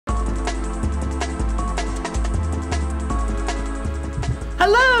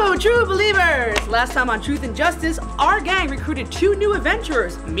Hello, true believers! Last time on Truth and Justice, our gang recruited 2 new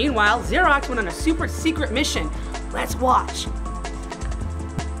adventurers. Meanwhile, Xerox went on a super secret mission. Let's watch.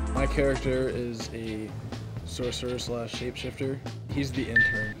 My character is a sorcerer slash shapeshifter. He's the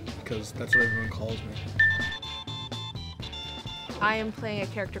intern, because that's what everyone calls me. I am playing a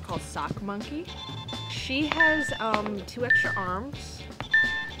character called Sock Monkey. She has 2 extra arms.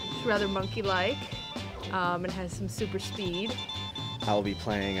 She's rather monkey-like and has some super speed. I will be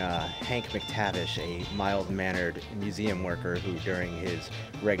playing Hank McTavish, a mild-mannered museum worker who, during his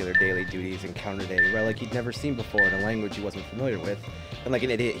regular daily duties, encountered a relic he'd never seen before in a language he wasn't familiar with. And like an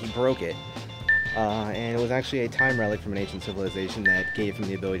idiot, he broke it. And it was actually a time relic from an ancient civilization that gave him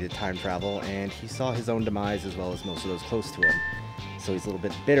the ability to time travel, and he saw his own demise as well as most of those close to him. So he's a little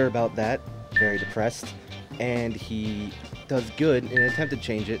bit bitter about that, very depressed, and he does good in an attempt to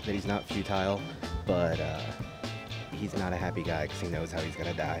change it, that he's not futile, but he's not a happy guy because he knows how he's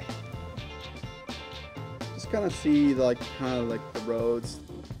gonna die. Just kind of see the roads.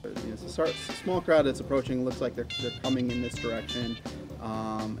 It's a small crowd that's approaching. Looks like they're coming in this direction,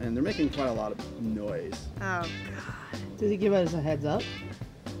 and they're making quite a lot of noise. Oh God! Does he give us a heads up?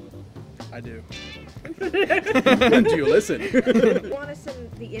 I do. Do you listen? You want to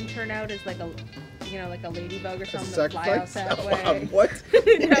send the intern out as like a ladybug or something to fly out that way? What?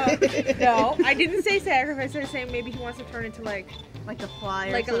 No, I didn't say sacrifice. I was saying maybe he wants to turn into like a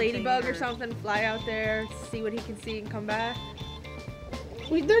fly, like a ladybug or something. Fly out there, see what he can see, and come back.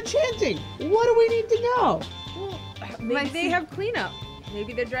 Wait, they're chanting. What do we need to know? Well, maybe they have cleanup.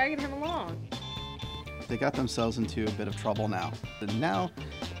 Maybe they're dragging him along. They got themselves into a bit of trouble now. And now,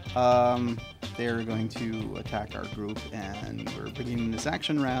 they're going to attack our group, and we're beginning this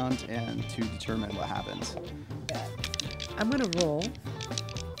action round and to determine what happens. I'm gonna roll.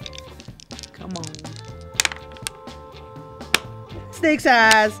 Come on. Snake's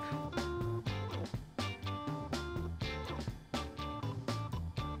eyes.